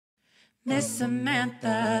Miss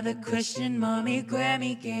Samantha, the Christian mommy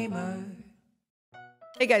Grammy gamer.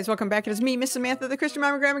 Hey guys, welcome back. It is me, Miss Samantha, the Christian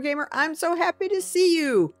Mommy Grammar Gamer. I'm so happy to see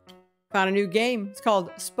you. Found a new game. It's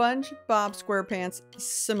called SpongeBob SquarePants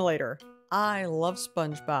Simulator. I love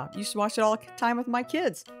SpongeBob. Used to watch it all the time with my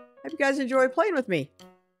kids. Hope you guys enjoy playing with me.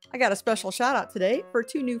 I got a special shout out today for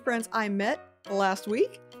two new friends I met last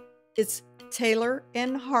week. It's Taylor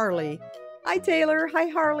and Harley. Hi Taylor, hi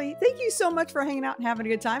Harley. Thank you so much for hanging out and having a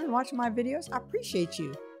good time and watching my videos. I appreciate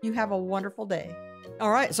you. You have a wonderful day. All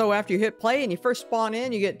right, so after you hit play and you first spawn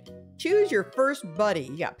in, you get choose your first buddy.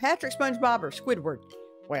 You got Patrick, SpongeBob, or Squidward.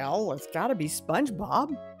 Well, it's gotta be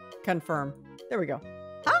SpongeBob. Confirm. There we go.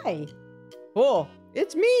 Hi. Cool.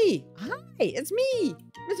 It's me. Hi, it's me,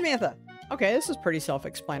 Miss Samantha. Okay, this is pretty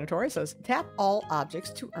self-explanatory. It says, tap all objects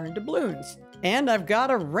to earn doubloons. And I've got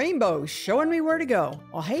a rainbow showing me where to go.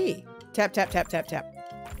 Oh, hey. Tap, tap, tap, tap, tap.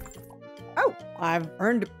 Oh, I've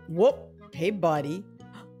earned, whoop. Hey, buddy.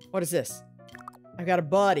 What is this? I've got a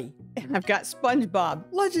buddy. And I've got SpongeBob.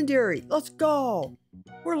 Legendary. Let's go.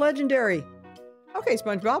 We're legendary. Okay,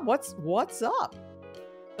 SpongeBob, what's up?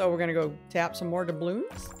 So we're going to go tap some more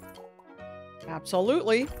doubloons.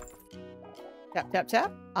 Absolutely. Tap, tap,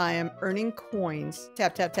 tap. I am earning coins.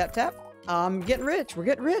 Tap, tap, tap, tap. I'm getting rich. We're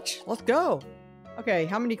getting rich. Let's go. Okay,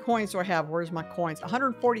 how many coins do I have? Where's my coins?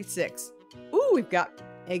 146. Ooh, we've got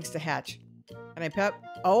eggs to hatch. Can I pep?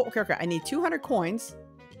 Oh, okay, okay. I need 200 coins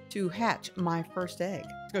to hatch my first egg.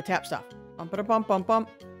 Let's go tap stuff. Bump, bump, bump, bump, bump.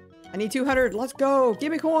 I need 200. Let's go.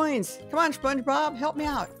 Give me coins. Come on, SpongeBob. Help me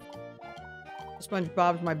out.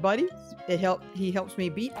 SpongeBob's my buddy. He helps me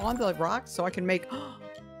beat on the rocks so I can make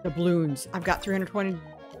doubloons. I've got 320.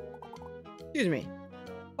 Excuse me.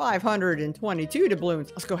 522 doubloons.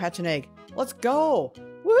 Let's go hatch an egg. Let's go.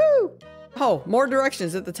 Woo! Oh, more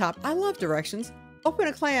directions at the top. I love directions. Open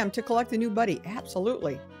a clam to collect a new buddy.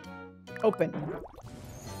 Absolutely. Open.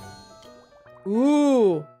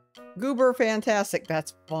 Ooh. Goober fantastic.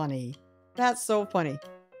 That's funny. That's so funny.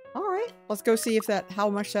 All right. Let's go see if how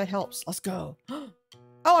much that helps. Let's go. Oh,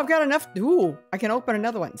 I've got enough. Ooh, I can open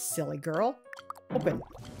another one. Silly girl. Open.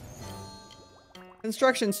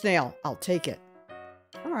 Construction snail. I'll take it.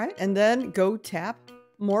 All right. And then go tap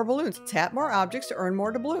more balloons. Tap more objects to earn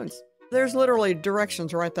more doubloons. There's literally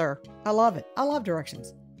directions right there. I love it. I love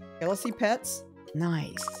directions. Okay, let's see pets.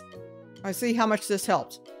 Nice. I see how much this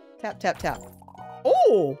helps. Tap, tap, tap.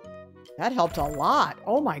 Oh, that helped a lot.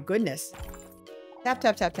 Oh my goodness. Tap,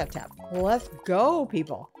 tap, tap, tap, tap. Let's go,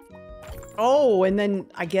 people. Oh, and then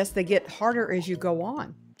I guess they get harder as you go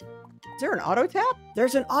on. Is there an auto tap?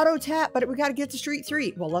 There's an auto tap, but we got to get to Street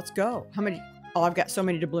 3. Well, let's go. How many? Oh, I've got so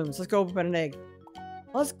many doubloons. Let's go open an egg.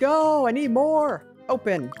 Let's go. I need more.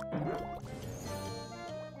 Open.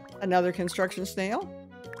 Another construction snail.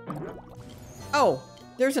 Oh,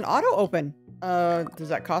 there's an auto open. Does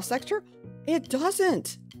that cost extra? It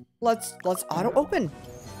doesn't. Let's auto open.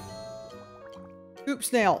 Hoop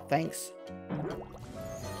snail, thanks.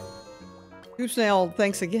 Hoop snail,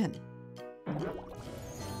 thanks again.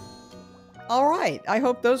 All right, I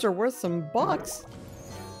hope those are worth some bucks.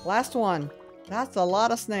 Last one. That's a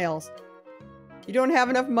lot of snails. You don't have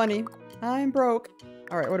enough money. I'm broke.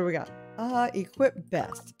 All right, what do we got? Equip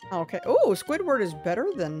best. Okay. Oh, Squidward is better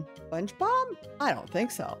than SpongeBob? I don't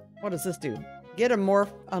think so. What does this do? Get a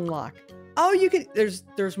morph unlock. Oh, you can. There's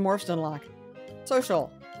morphs to unlock.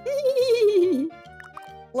 Social.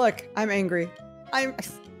 Look, I'm angry.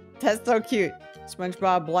 That's so cute.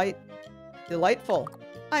 SpongeBob delightful.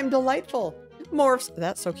 I'm delightful. Morphs.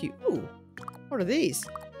 That's so cute. Ooh, what are these?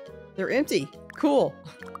 They're empty. Cool.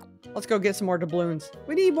 Let's go get some more doubloons.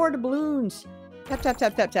 We need more doubloons. Tap, tap,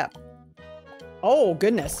 tap, tap, tap. Oh,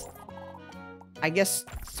 goodness. I guess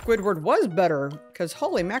Squidward was better because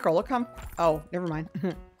holy mackerel, look how... Oh, never mind.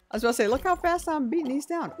 I was about to say, look how fast I'm beating these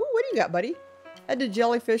down. Ooh, what do you got, buddy? Head to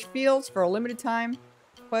Jellyfish Fields for a limited time.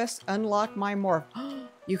 Quest, unlock my morph.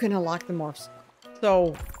 You can unlock the morphs.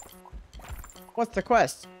 So, what's the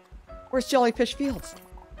quest? Where's Jellyfish Fields?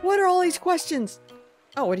 What are all these questions?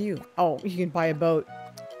 Oh, what do you? Oh, you can buy a boat.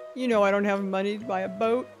 You know I don't have money to buy a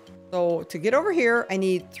boat. So, to get over here, I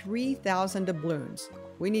need 3,000 doubloons.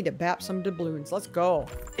 We need to bap some doubloons. Let's go.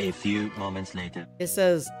 A few moments later. It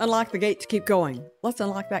says, unlock the gate to keep going. Let's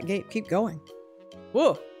unlock that gate. Keep going.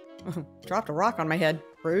 Whoa. Dropped a rock on my head.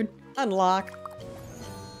 Rude. Unlock.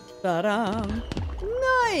 Ta-da.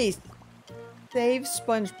 Nice. Save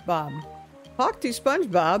SpongeBob. Talk to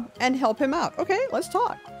SpongeBob and help him out. Okay, let's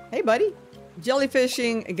talk. Hey, buddy.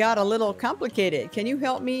 Jellyfishing got a little complicated. Can you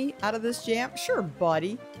help me out of this jam? Sure,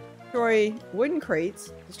 buddy. Destroy wooden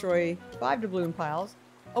crates. Destroy 5 doubloon piles.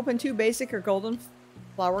 Open 2 basic or golden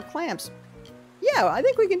flower clamps. Yeah, I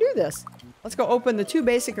think we can do this. Let's go open the 2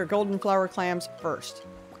 basic or golden flower clams first.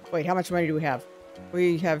 Wait, how much money do we have?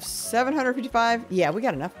 We have 755. Yeah, we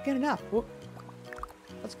got enough. We got enough. Whoop.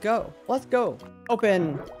 Let's go. Let's go.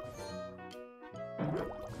 Open.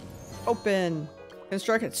 Open.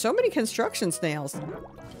 Construction. So many construction snails.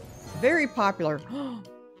 Very popular.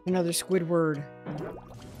 Another Squidward.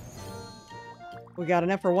 We got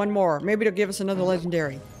enough for one more. Maybe it'll give us another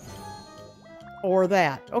legendary. Or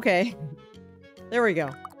that. Okay. There we go.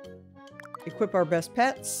 Equip our best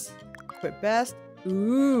pets. Equip best.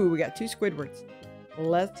 Ooh, we got 2 Squidwards.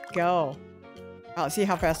 Let's go. Oh, let's see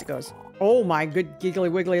how fast it goes. Oh my good giggly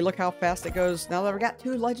wiggly. Look how fast it goes. Now that I've got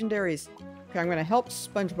 2 legendaries. Okay, I'm going to help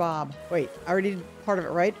SpongeBob. Wait, I already did part of it,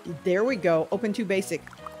 right? There we go. Open 2 basic.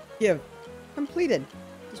 Give. Completed.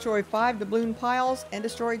 Destroy 5 doubloon piles and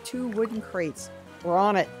destroy 2 wooden crates. We're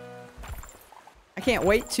on it. I can't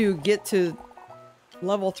wait to get to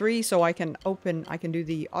level 3 so I can do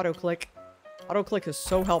the auto click. Auto click is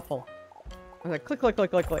so helpful. I was like, click, click,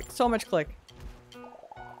 click, click, click. So much click.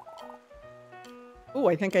 Oh,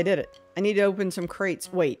 I think I did it. I need to open some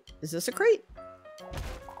crates. Wait, is this a crate?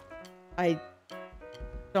 I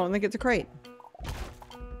don't think it's a crate.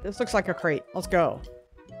 This looks like a crate. Let's go.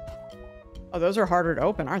 Oh, those are harder to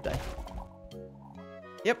open, aren't they?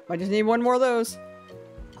 Yep, I just need one more of those.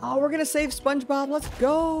 Oh, we're gonna save SpongeBob. Let's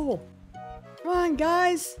go. Come on,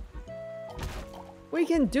 guys. We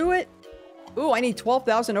can do it. Ooh, I need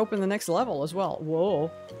 12,000 to open the next level as well.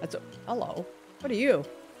 Whoa. That's a... Hello. What are you?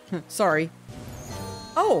 Sorry.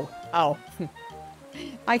 Oh. Oh.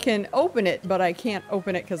 I can open it, but I can't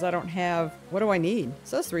open it because I don't have... What do I need? It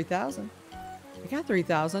says 3,000. I got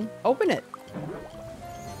 3,000. Open it.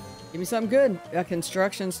 Give me something good. A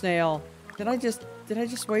construction snail. Did I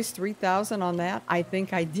just waste 3,000 on that? I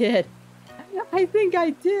think I did. I think I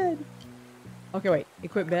did. Okay, wait.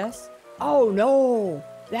 Equip best. Oh, no.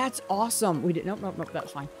 That's awesome. We did. Nope, nope, nope.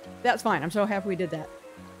 That's fine. That's fine. I'm so happy we did that.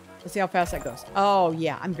 Let's see how fast that goes. Oh,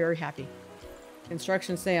 yeah. I'm very happy.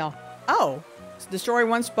 Construction snail. Oh. Destroy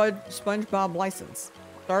 1 SpongeBob license.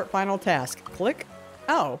 Start final task. Click.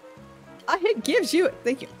 Oh. It gives you it.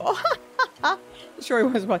 Thank you. Oh, destroy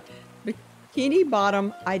 1 SpongeBob. Bikini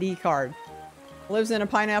Bottom ID card. Lives in a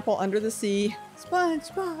pineapple under the sea.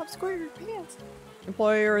 SpongeBob SquarePants.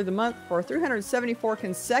 Employer of the month for 374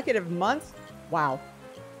 consecutive months. Wow.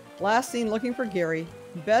 Last seen looking for Gary.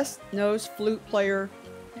 Best nose flute player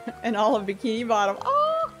in all of Bikini Bottom.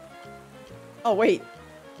 Oh! Oh, wait.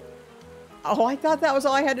 Oh, I thought that was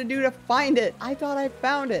all I had to do to find it. I thought I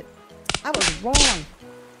found it. I was wrong.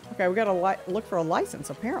 Okay, we gotta look for a license,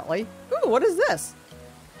 apparently. Ooh, what is this?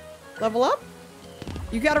 Level up?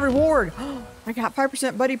 You got a reward. I got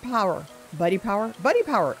 5% buddy power. Buddy power? Buddy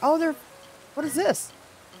power. Oh, they're... What is this?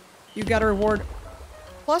 You got a reward.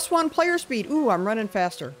 +1 player speed. Ooh, I'm running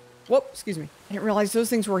faster. Whoop, excuse me. I didn't realize those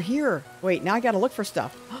things were here. Wait, now I gotta look for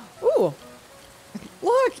stuff. Ooh.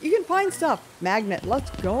 Look, you can find stuff. Magnet. Let's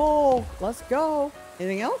go. Let's go.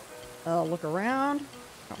 Anything else? Look around.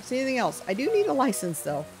 I don't see anything else. I do need a license,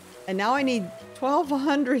 though. And now I need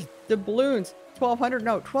 1,200 doubloons. 1,200?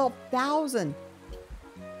 No, 12,000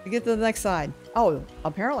 to get to the next side. Oh,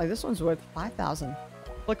 apparently this one's worth 5,000.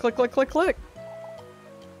 Click, click, click, click, click.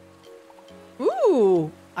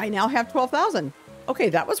 Ooh, I now have 12,000. Okay,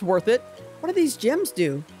 that was worth it. What do these gems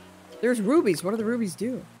do? There's rubies. What do the rubies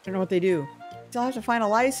do? I don't know what they do. Still have to find a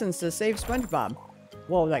license to save SpongeBob.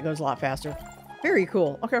 Whoa, that goes a lot faster. Very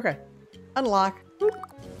cool. Okay, okay. Unlock.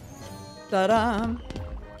 Ta-da!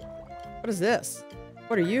 What is this?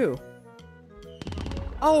 What are you?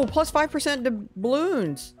 Oh, plus 5%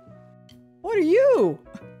 doubloons. What are you?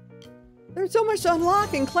 There's so much to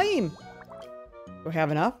unlock and claim. Do I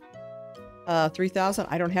have enough? 3,000?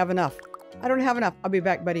 I don't have enough. I don't have enough. I'll be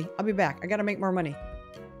back, buddy. I'll be back. I gotta make more money.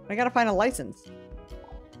 I gotta find a license.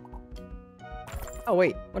 Oh,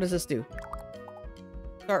 wait. What does this do?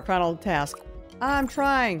 Start final task. I'm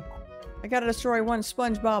trying. I gotta destroy 1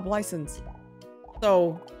 SpongeBob license.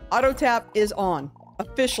 So, auto tap is on.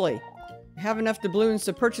 Officially. I have enough doubloons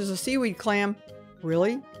to purchase a seaweed clam.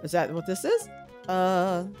 Really? Is that what this is?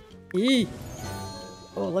 Oh,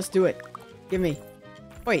 let's do it. Give me.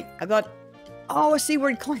 Wait, I thought... Oh, a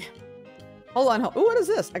seaweed clam. Hold on. Ooh, what is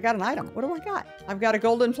this? I got an item. What do I got? I've got a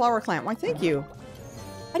golden flower clam. Why, thank you.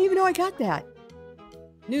 I didn't even know I got that.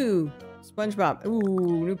 New SpongeBob.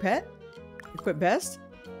 Ooh, new pet. Equip best.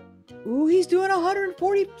 Ooh, he's doing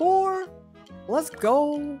 144. Let's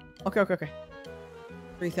go. Okay, okay, okay.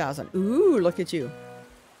 3,000. Ooh, look at you.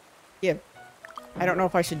 Give. I don't know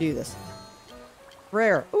if I should do this.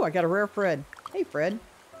 Rare. Ooh, I got a rare Fred. Hey, Fred.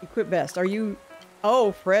 Equip best. Are you...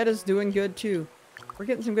 Oh, Fred is doing good, too. We're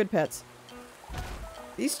getting some good pets.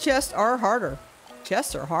 These chests are harder.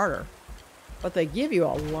 Chests are harder. But they give you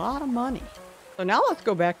a lot of money. So now let's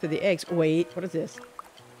go back to the eggs. Wait, what is this?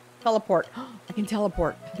 Teleport. I can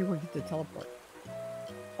teleport. How do I get to teleport?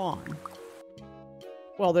 On.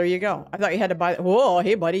 Well, there you go. I thought you had to buy it. Whoa,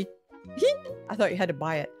 hey, buddy. I thought you had to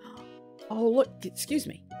buy it. Oh, look. Excuse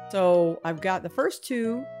me. So I've got the first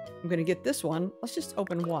two. I'm going to get this one. Let's just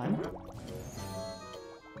open one.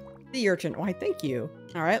 Sea urchin. Why, thank you.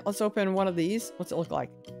 All right, let's open one of these. What's it look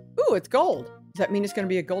like? Ooh, it's gold. Does that mean it's going to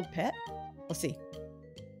be a gold pet? Let's see.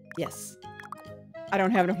 Yes. I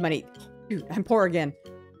don't have enough money. Dude, I'm poor again.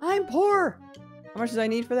 I'm poor. How much do I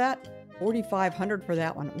need for that? 4,500 for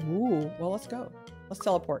that one. Ooh, well, let's go. Let's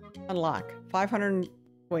teleport. Unlock. 500.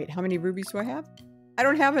 Wait, how many rubies do I have? I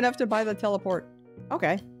don't have enough to buy the teleport.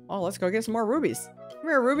 Okay. Well, let's go get some more rubies. Come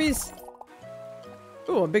here, rubies.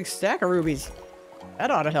 Ooh, a big stack of rubies. That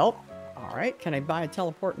ought to help. All right. Can I buy a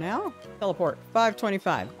teleport now? Teleport.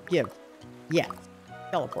 525. Give. Yes.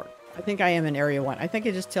 Teleport. I think I am in area 1. I think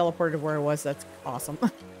I just teleported to where I was. That's awesome.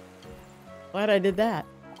 Glad I did that.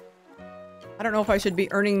 I don't know if I should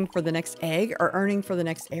be earning for the next egg or earning for the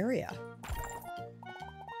next area.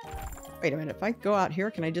 Wait a minute. If I go out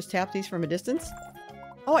here, can I just tap these from a distance?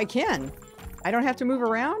 Oh, I can. I don't have to move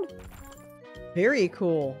around? Very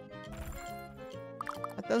cool.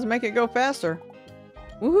 That does make it go faster.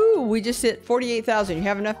 Woohoo! We just hit 48,000. You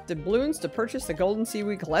have enough doubloons to purchase the golden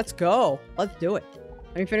seaweed. Let's go. Let's do it.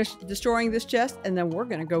 Let me finish destroying this chest, and then we're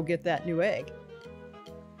going to go get that new egg.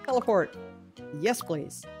 Teleport. Yes,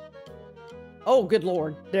 please. Oh, good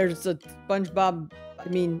lord. There's a SpongeBob. I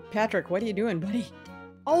mean, Patrick, what are you doing, buddy?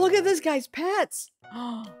 Oh, look at this guy's pets.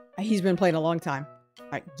 Oh, he's been playing a long time. All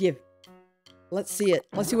right, give. Let's see it.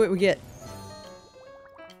 Let's see what we get.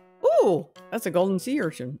 Ooh, that's a golden sea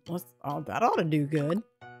urchin. Oh, that ought to do good.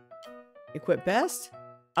 Equip best.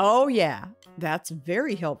 Oh, yeah. That's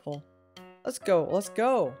very helpful. Let's go. Let's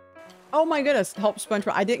go. Oh, my goodness. Help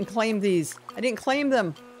SpongeBob. I didn't claim these. I didn't claim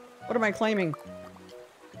them. What am I claiming?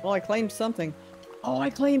 Well, I claimed something. Oh, I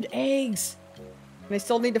claimed eggs. And I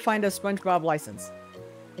still need to find a SpongeBob license.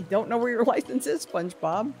 I don't know where your license is,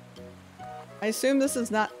 SpongeBob. I assume this is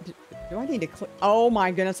not... Do I need to click? Oh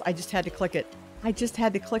my goodness, I just had to click it. I just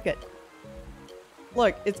had to click it.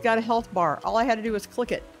 Look, it's got a health bar. All I had to do was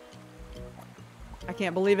click it. I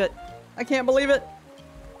can't believe it. I can't believe it.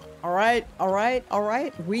 All right, all right, all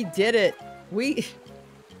right. We did it. We...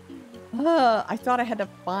 I thought I had to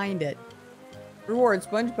find it. Reward,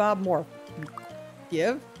 SpongeBob morph.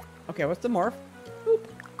 Give. Okay, what's the morph? Boop.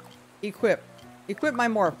 Equip. Equip my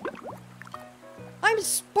morph. I'm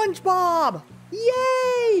SpongeBob!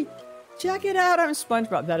 Yay! Check it out, I'm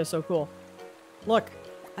SpongeBob. That is so cool. Look,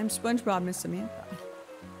 I'm SpongeBob, Miss Samantha.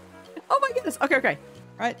 Oh my goodness. Okay, okay.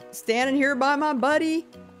 All right, standing here by my buddy.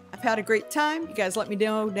 I've had a great time. You guys let me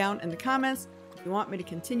know down in the comments if you want me to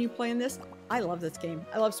continue playing this. I love this game.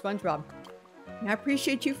 I love SpongeBob. And I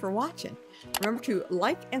appreciate you for watching. Remember to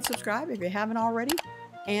like and subscribe if you haven't already.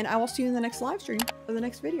 And I will see you in the next live stream for the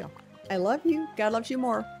next video. I love you. God loves you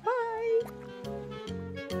more.